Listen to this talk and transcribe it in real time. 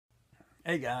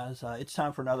Hey guys, it's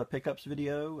time for another pickups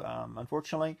video.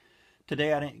 Unfortunately,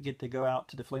 today I didn't get to go out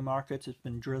to the flea markets. It's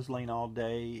been drizzling all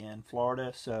day in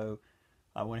Florida, so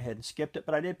I went ahead and skipped it.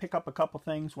 But I did pick up a couple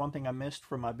things. One thing I missed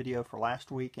from my video for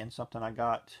last week, and something I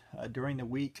got during the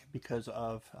week because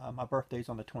of my birthday's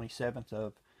on the 27th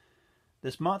of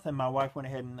this month, and my wife went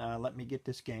ahead and let me get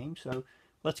this game. So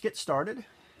let's get started.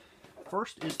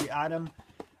 First is the item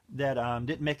that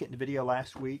didn't make it in the video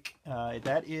last week.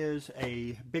 That is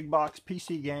a big box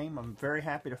PC game. I'm very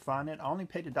happy to find it. I only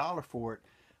paid $1 for it,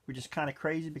 which is kind of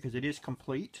crazy because it is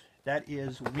complete. That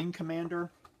is Wing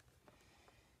Commander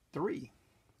 3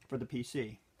 for the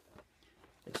PC.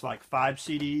 It's like 5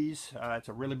 CDs. It's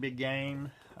a really big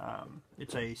game.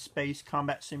 It's a space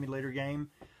combat simulator game.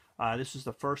 This is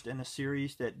the first in the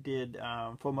series that did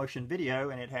full motion video,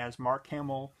 and it has Mark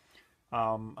Hamill,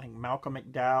 I think Malcolm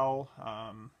McDowell,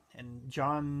 and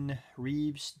John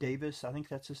Reeves Davis, I think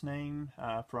that's his name,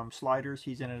 from Sliders.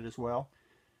 He's in it as well.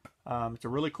 It's a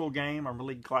really cool game. I'm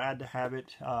really glad to have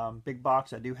it. Big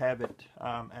box. I do have it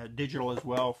digital as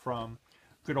well from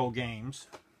Good Old Games.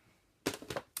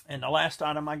 And the last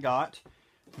item I got,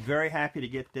 very happy to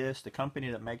get this. The company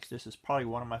that makes this is probably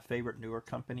one of my favorite newer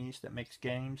companies that makes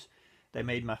games. They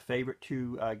made my favorite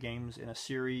two games in a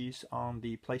series on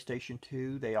the PlayStation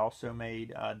 2. They also made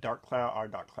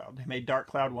They made Dark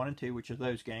Cloud 1 and 2, which are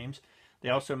those games. They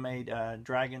also made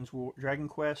Dragon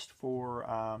Quest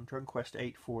Dragon Quest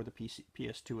 8 for the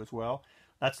PS2 as well.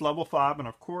 That's level 5, and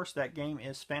of course that game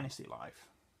is Fantasy Life.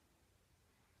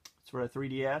 It's for the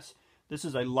 3DS. This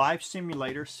is a life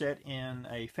simulator set in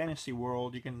a fantasy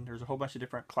world. There's a whole bunch of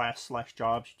different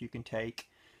class/jobs you can take.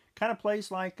 Kind of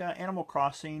plays like Animal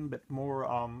Crossing, but more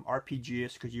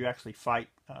RPGish because you actually fight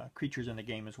creatures in the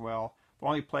game as well. I've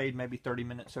only played maybe 30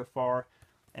 minutes so far,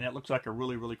 and it looks like a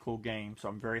really, really cool game, so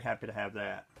I'm very happy to have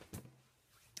that.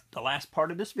 The last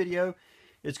part of this video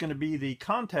is going to be the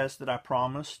contest that I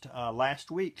promised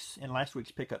last week's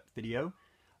pickup video.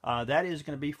 That is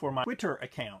going to be for my Twitter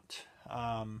account.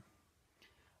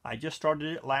 I just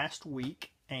started it last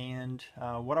week, and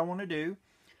what I want to do,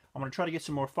 I'm going to try to get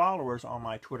some more followers on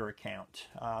my Twitter account.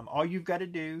 All you've got to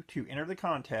do to enter the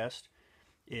contest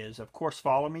is, of course,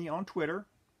 follow me on Twitter.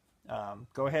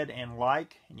 Go ahead and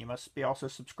like, and you must be also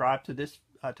subscribed to this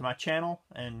to my channel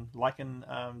and liking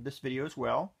this video as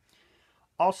well.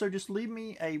 Also, just leave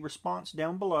me a response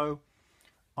down below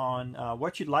on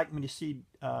what you'd like me to see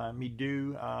me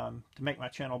do to make my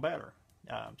channel better.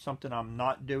 Something I'm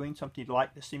not doing, something you'd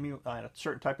like to see me, a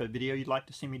certain type of video you'd like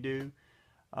to see me do.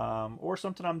 Or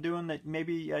something I'm doing that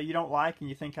maybe you don't like and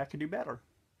you think I could do better.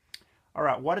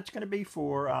 Alright, what it's going to be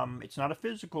for, it's not a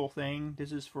physical thing.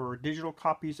 This is for digital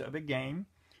copies of a game.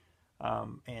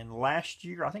 And last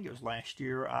year, I think it was last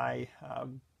year, I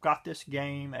got this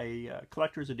game, a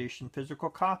collector's edition physical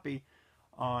copy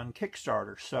on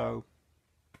Kickstarter. So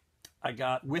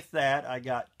with that, I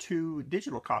got 2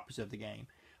 digital copies of the game.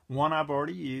 One I've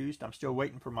already used. I'm still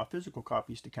waiting for my physical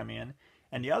copies to come in.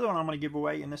 And the other one I'm going to give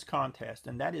away in this contest,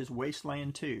 and that is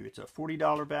Wasteland 2. It's a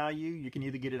 $40 value. You can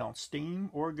either get it on Steam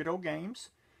or Good Old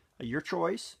Games. Your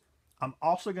choice. I'm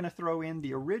also going to throw in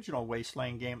the original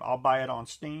Wasteland game. I'll buy it on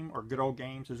Steam or Good Old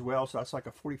Games as well, so that's like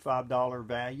a $45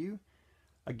 value.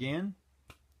 Again,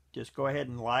 just go ahead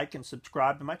and like and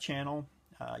subscribe to my channel,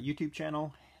 YouTube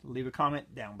channel. Leave a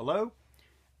comment down below.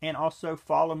 And also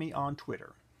follow me on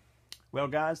Twitter. Well,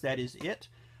 guys, that is it.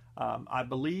 I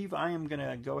believe I am going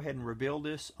to go ahead and reveal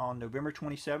this on November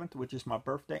 27th, which is my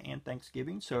birthday and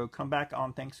Thanksgiving. So come back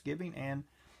on Thanksgiving, and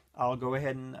I'll go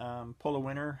ahead and pull a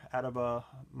winner out of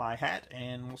my hat,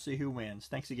 and we'll see who wins.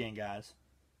 Thanks again, guys.